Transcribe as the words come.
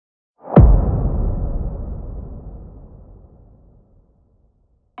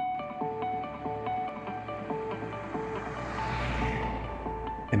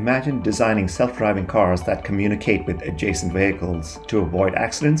Imagine designing self-driving cars that communicate with adjacent vehicles to avoid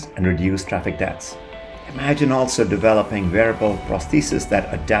accidents and reduce traffic deaths. Imagine also developing wearable prostheses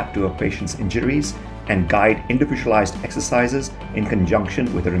that adapt to a patient's injuries and guide individualized exercises in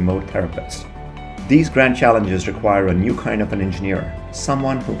conjunction with a remote therapist. These grand challenges require a new kind of an engineer,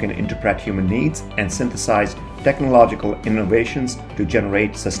 someone who can interpret human needs and synthesize technological innovations to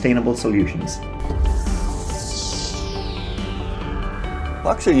generate sustainable solutions.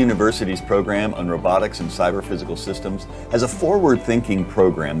 Plaksha University's program on Robotics and Cyber-Physical Systems has a forward-thinking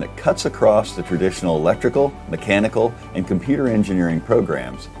program that cuts across the traditional electrical, mechanical, and computer engineering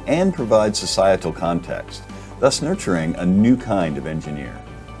programs and provides societal context, thus nurturing a new kind of engineer.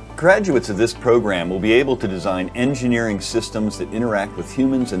 Graduates of this program will be able to design engineering systems that interact with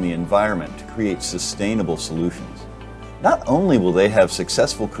humans and the environment to create sustainable solutions. Not only will they have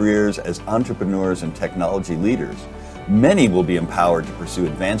successful careers as entrepreneurs and technology leaders, many will be empowered to pursue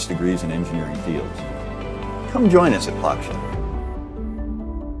advanced degrees in engineering fields. Come join us at Plaksha.